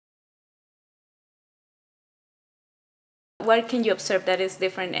What can you observe that is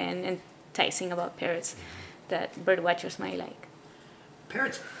different and enticing about parrots that bird watchers might like?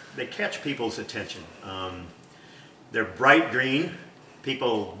 Parrots, they catch people's attention. They're bright green.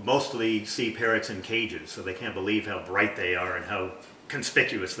 People mostly see parrots in cages, so they can't believe how bright they are and how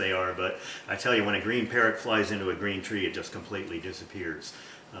conspicuous they are. But I tell you, when a green parrot flies into a green tree, it just completely disappears.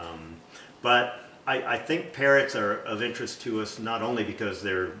 But I think parrots are of interest to us not only because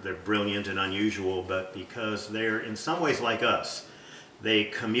they're brilliant and unusual, but because they're in some ways like us. They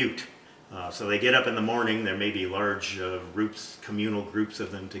commute. So they get up in the morning, there may be large groups, communal groups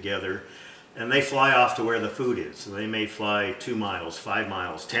of them together, and they fly off to where the food is. So they may fly 2 miles, 5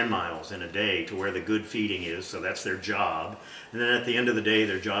 miles, 10 miles in a day to where the good feeding is, so that's their job. And then at the end of the day,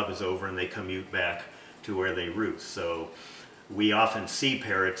 their job is over and they commute back to where they roost. So we often see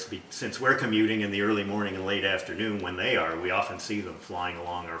parrots, since we're commuting in the early morning and late afternoon when they are, we often see them flying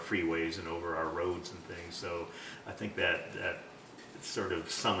along our freeways and over our roads and things. So I think that sort of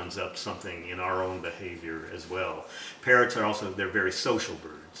summons up something in our own behavior as well. Parrots are also, they're very social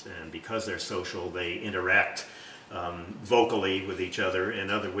birds, and because they're social, they interact vocally with each other,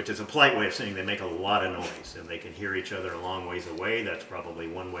 which is a polite way of saying they make a lot of noise, and they can hear each other a long ways away. That's probably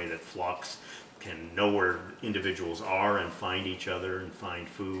one way that flocks can know where individuals are and find each other and find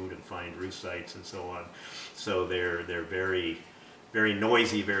food and find roost sites and so on. So they're very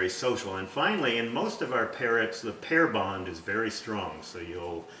noisy, very social. And finally, in most of our parrots, the pair bond is very strong. So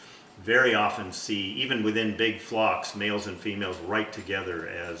you'll very often see, even within big flocks, males and females right together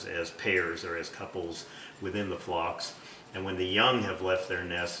as pairs or as couples within the flocks. And when the young have left their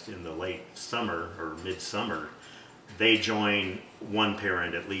nest in the late summer or midsummer, they join one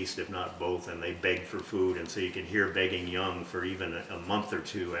parent at least, if not both, and they beg for food. And so you can hear begging young for even a month or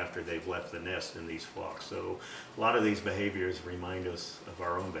two after they've left the nest in these flocks. So a lot of these behaviors remind us of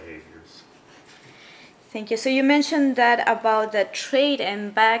our own behaviors. Thank you. So you mentioned that about the trade,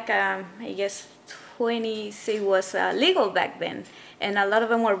 and back, I guess, it was legal back then, and a lot of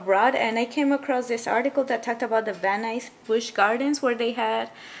them were brought. And I came across this article that talked about the Van Nuys Busch Gardens, where they had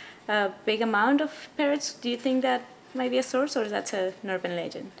a big amount of parrots. Do you think that might be a source, or that's an urban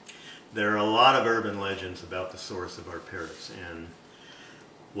legend? There are a lot of urban legends about the source of our parrots, and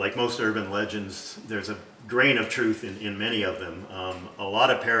like most urban legends, there's a grain of truth in many of them. A lot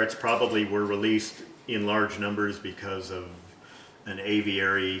of parrots probably were released in large numbers because of an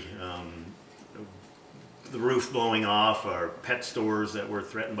aviary, the roof blowing off, or pet stores that were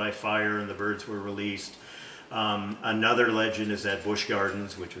threatened by fire and the birds were released. Another legend is that Busch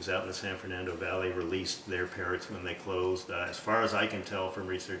Gardens, which was out in the San Fernando Valley, released their parrots when they closed. As far as I can tell from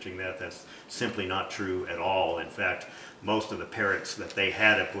researching that, that's simply not true at all. In fact, most of the parrots that they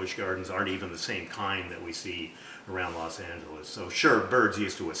had at Busch Gardens aren't even the same kind that we see around Los Angeles. So sure, birds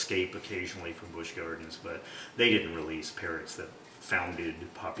used to escape occasionally from Busch Gardens, but they didn't release parrots that founded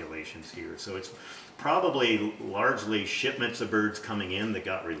populations here. So it's probably largely shipments of birds coming in that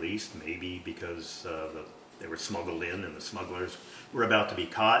got released, maybe because they were smuggled in and the smugglers were about to be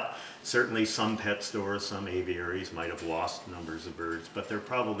caught. Certainly some pet stores, some aviaries might have lost numbers of birds, but there are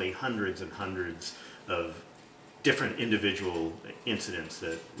probably hundreds and hundreds of different individual incidents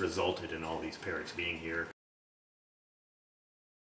that resulted in all these parrots being here.